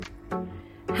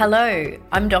Hello,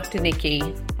 I'm Dr. Nikki,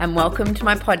 and welcome to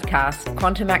my podcast,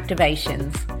 Quantum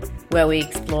Activations, where we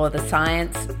explore the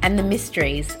science and the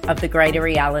mysteries of the greater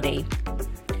reality.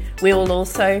 We will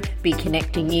also be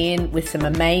connecting in with some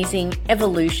amazing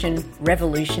evolution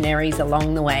revolutionaries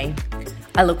along the way.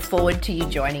 I look forward to you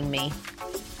joining me.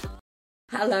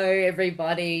 Hello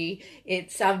everybody,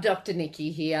 it's Dr.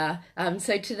 Nikki here.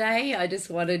 So today I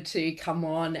just wanted to come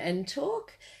on and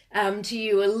talk to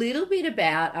you a little bit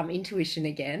about intuition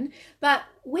again. But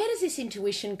where does this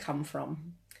intuition come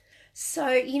from?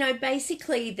 So,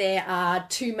 basically there are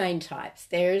two main types.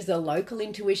 There is a local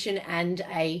intuition and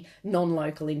a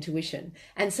non-local intuition.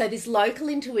 And so this local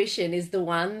intuition is the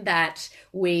one that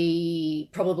we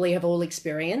probably have all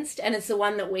experienced, and it's the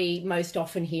one that we most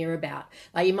often hear about.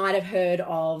 You might have heard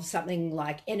of something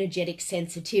like energetic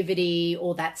sensitivity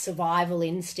or that survival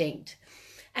instinct.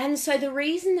 And so the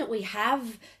reason that we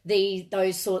have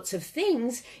those sorts of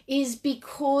things is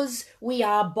because we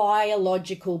are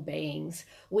biological beings.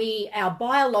 Our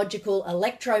biological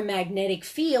electromagnetic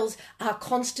fields are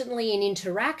constantly in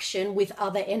interaction with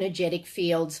other energetic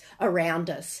fields around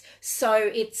us. So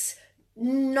it's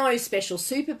no special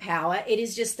superpower. It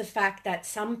is just the fact that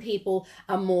some people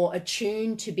are more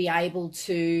attuned to be able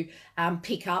to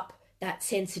pick up that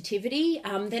sensitivity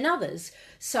than others.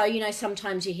 So,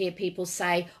 sometimes you hear people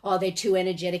say, oh, they're too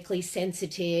energetically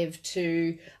sensitive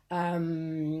to,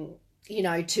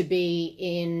 to be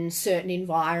in certain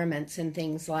environments and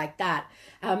things like that.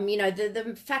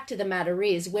 The fact of the matter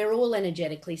is we're all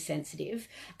energetically sensitive,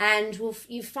 and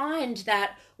you find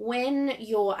that when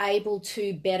you're able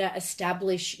to better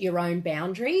establish your own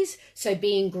boundaries, so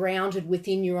being grounded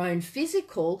within your own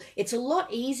physical, it's a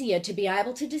lot easier to be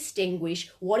able to distinguish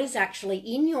what is actually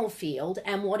in your field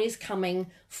and what is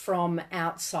coming from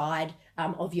outside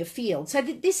of your field. So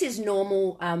this is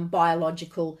normal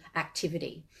biological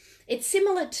activity. It's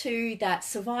similar to that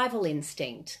survival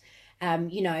instinct,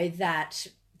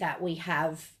 that we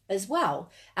have as well.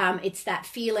 It's that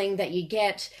feeling that you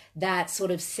get that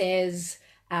sort of says,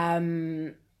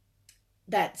 oh,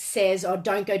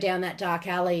 don't go down that dark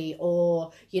alley,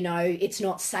 or, it's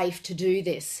not safe to do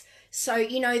this. So,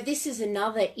 this is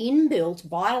another inbuilt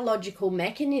biological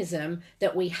mechanism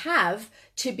that we have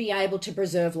to be able to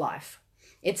preserve life.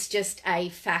 It's just a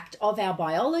fact of our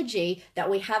biology that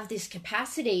we have this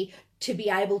capacity to be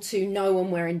able to know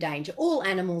when we're in danger. All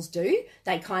animals do.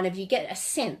 You get a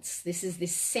sense. This is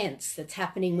this sense that's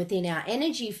happening within our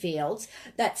energy fields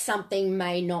that something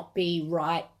may not be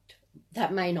right,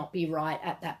 at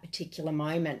that particular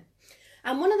moment.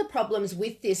 And one of the problems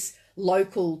with this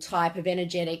local type of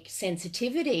energetic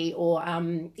sensitivity or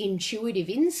intuitive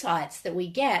insights that we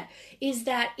get is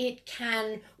that it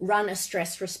can run a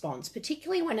stress response,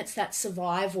 particularly when it's that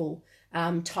survival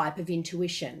type of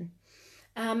intuition.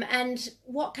 And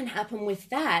what can happen with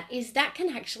that is that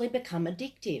can actually become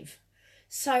addictive.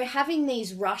 So having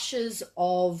these rushes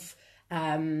of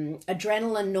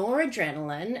adrenaline,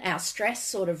 noradrenaline, our stress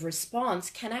sort of response,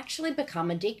 can actually become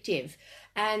addictive.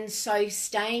 And so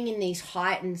staying in these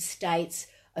heightened states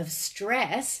of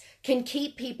stress can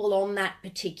keep people on that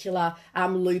particular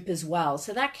loop as well.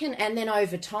 So that can, and then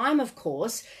over time, of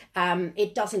course,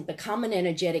 it doesn't become an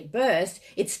energetic burst.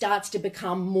 It starts to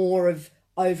become more of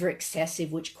over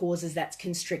excessive, which causes that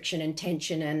constriction and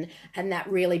tension and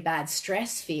that really bad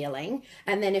stress feeling.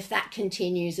 And then if that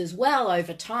continues as well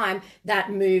over time, that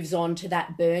moves on to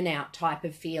that burnout type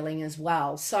of feeling as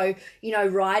well. So,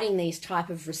 riding these type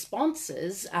of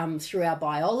responses through our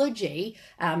biology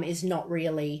is not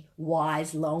really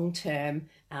wise long-term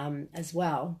as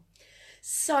well.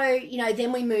 So,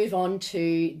 then we move on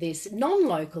to this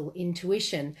non-local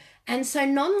intuition. And so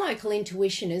non-local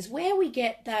intuition is where we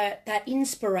get that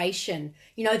inspiration,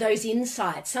 those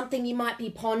insights, something you might be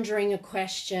pondering a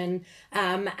question,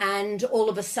 and all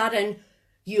of a sudden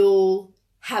you'll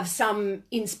have some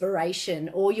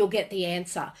inspiration or you'll get the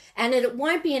answer. And it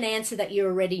won't be an answer that you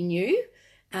already knew.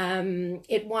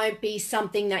 It won't be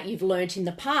something that you've learnt in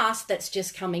the past that's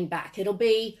just coming back. It'll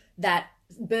be that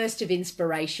burst of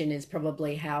inspiration is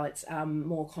probably how it's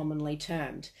more commonly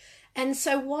termed. And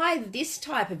so why this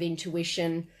type of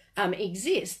intuition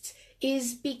exists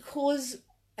is because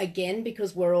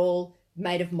we're all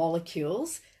made of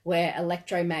molecules. We're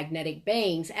electromagnetic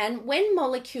beings. And when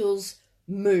molecules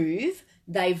move,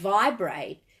 they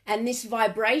vibrate. And this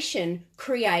vibration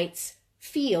creates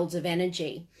fields of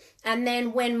energy. And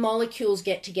then when molecules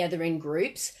get together in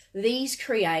groups, these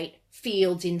create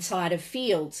fields inside of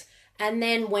fields. And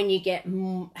then when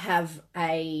you have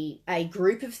a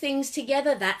group of things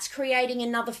together, that's creating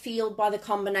another field by the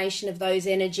combination of those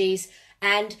energies.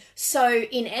 And so,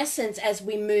 in essence, as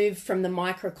we move from the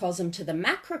microcosm to the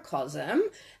macrocosm,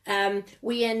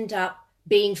 we end up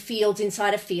being fields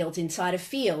inside of fields inside of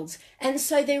fields. And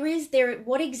so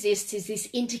what exists is this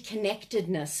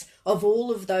interconnectedness of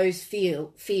all of those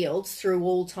fields through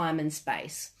all time and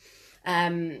space.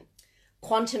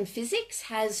 Quantum physics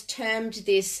has termed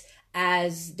this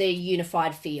as the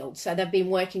unified field. So they've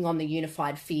been working on the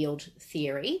unified field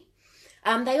theory.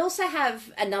 They also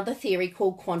have another theory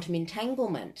called quantum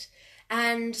entanglement.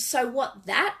 And so what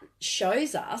that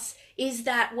shows us is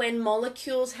that when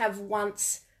molecules have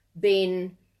once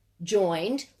been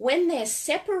joined, when they're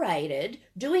separated,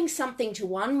 doing something to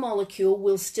one molecule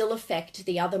will still affect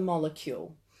the other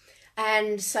molecule.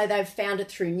 And so they've found it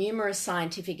through numerous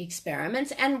scientific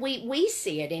experiments, and we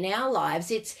see it in our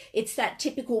lives. It's that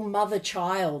typical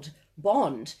mother-child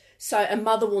bond. So a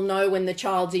mother will know when the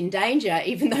child's in danger,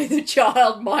 even though the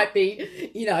child might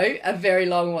be, a very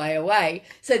long way away.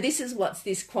 So this is what's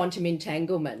this quantum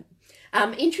entanglement.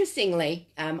 Interestingly,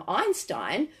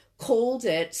 Einstein called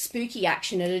it spooky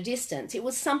action at a distance. It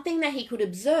was something that he could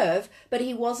observe, but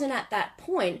he wasn't at that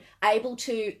point able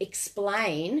to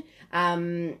explain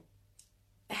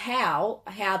how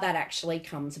that actually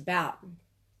comes about.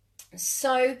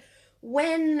 So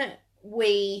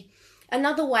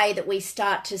another way that we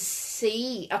start to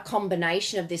see a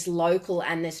combination of this local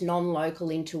and this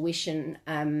non-local intuition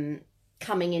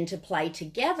coming into play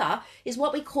together is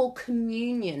what we call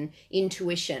communion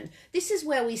intuition. This is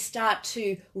where we start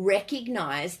to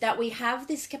recognize that we have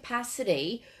this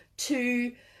capacity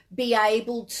to be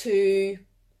able to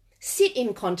sit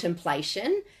in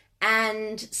contemplation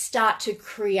and start to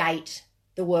create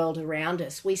the world around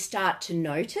us. We start to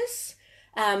notice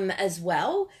as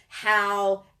well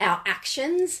how our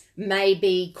actions may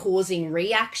be causing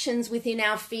reactions within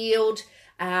our field,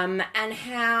 and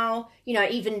how,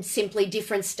 even simply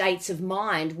different states of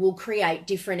mind will create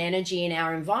different energy in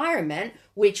our environment,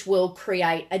 which will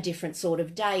create a different sort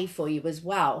of day for you as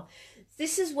well.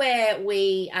 This is where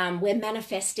where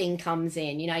manifesting comes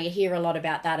in. You hear a lot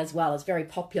about that as well. It's very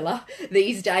popular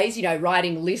these days,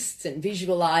 writing lists and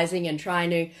visualizing and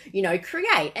trying to,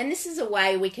 create. And this is a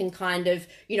way we can kind of,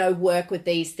 work with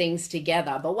these things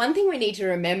together. But one thing we need to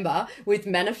remember with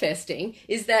manifesting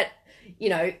is that,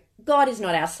 God is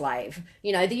not our slave.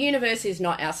 The universe is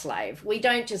not our slave. We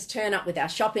don't just turn up with our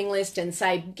shopping list and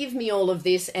say, give me all of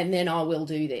this and then I will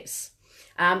do this.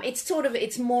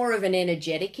 It's more of an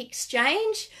energetic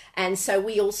exchange. And so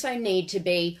we also need to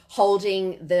be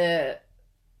holding the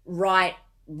right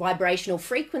vibrational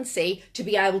frequency to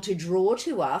be able to draw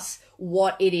to us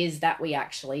what it is that we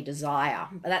actually desire.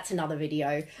 But that's another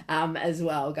video as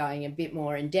well, going a bit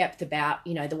more in depth about,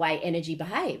 the way energy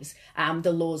behaves,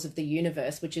 the laws of the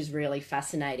universe, which is really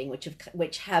fascinating,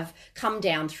 which have come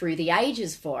down through the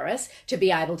ages for us to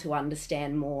be able to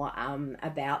understand more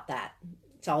about that.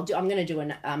 So I'm going to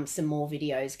do some more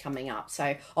videos coming up.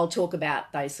 So I'll talk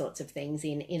about those sorts of things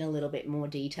in a little bit more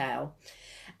detail.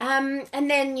 And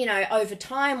then, over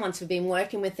time, once we've been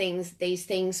working with these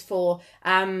things for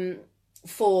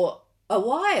a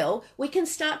while, we can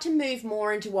start to move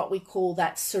more into what we call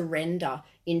that surrender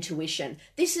intuition.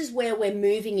 This is where we're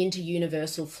moving into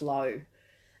universal flow.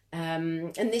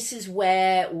 And this is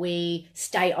where we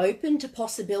stay open to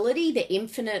possibility,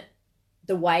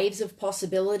 the waves of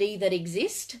possibility that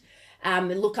exist.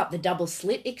 Look up the double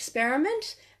slit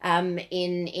experiment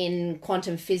in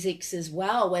quantum physics as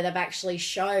well, where they've actually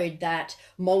showed that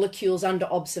molecules under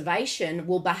observation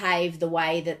will behave the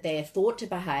way that they're thought to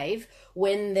behave.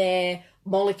 When their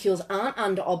molecules aren't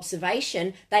under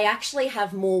observation, they actually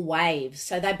have more waves.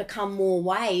 So they become more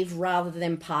wave rather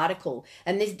than particle.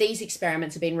 And these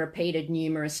experiments have been repeated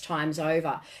numerous times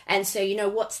over. And so,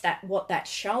 what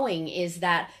that's showing is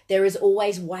that there is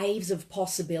always waves of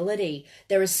possibility.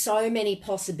 There are so many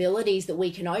possibilities that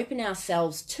we can open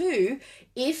ourselves to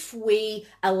if we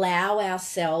allow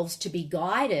ourselves to be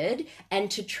guided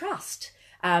and to trust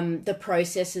the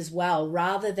process as well,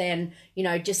 rather than,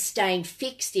 just staying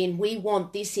fixed in, we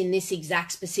want this in this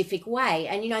exact specific way.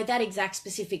 And, that exact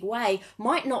specific way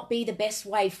might not be the best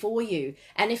way for you.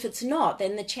 And if it's not,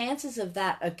 then the chances of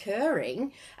that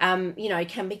occurring,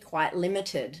 can be quite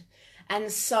limited. And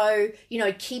so,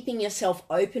 keeping yourself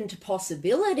open to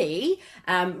possibility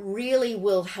really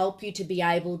will help you to be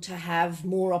able to have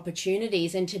more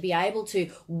opportunities and to be able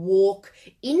to walk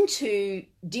into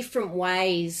different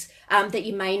ways that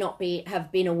you may not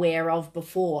have been aware of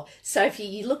before. So if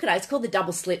you look at it, it's called the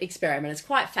double slit experiment. It's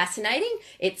quite fascinating.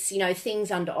 It's, things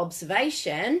under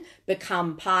observation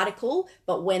become particle,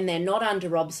 but when they're not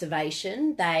under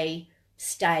observation, they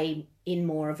stay in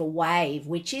more of a wave,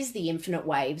 which is the infinite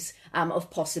waves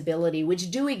of possibility,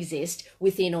 which do exist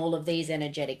within all of these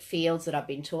energetic fields that I've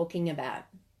been talking about.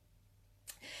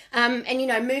 And,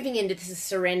 moving into this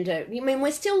surrender,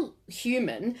 we're still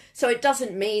human, so it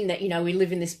doesn't mean that, we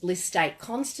live in this bliss state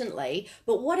constantly,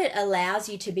 but what it allows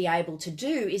you to be able to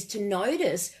do is to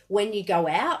notice when you go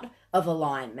out of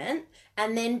alignment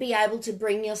and then be able to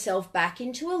bring yourself back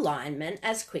into alignment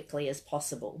as quickly as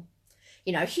possible.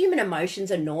 Human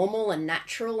emotions are normal and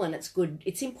natural, and it's good.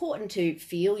 It's important to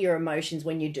feel your emotions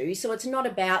when you do. So it's not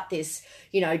about this,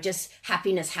 just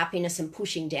happiness and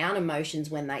pushing down emotions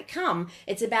when they come.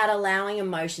 It's about allowing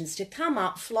emotions to come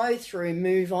up, flow through,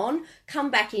 move on,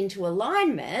 come back into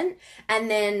alignment, and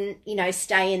then,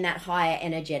 stay in that higher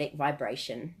energetic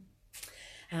vibration.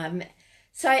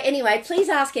 So anyway, please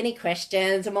ask any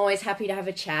questions. I'm always happy to have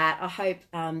a chat. I hope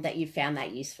that you found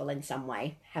that useful in some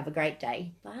way. Have a great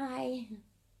day. Bye.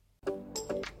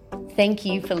 Thank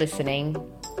you for listening.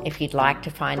 If you'd like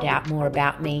to find out more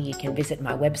about me, you can visit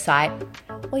my website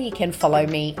or you can follow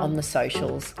me on the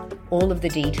socials. All of the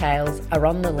details are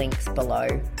on the links below.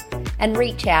 And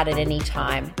reach out at any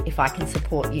time if I can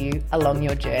support you along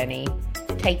your journey.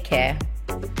 Take care.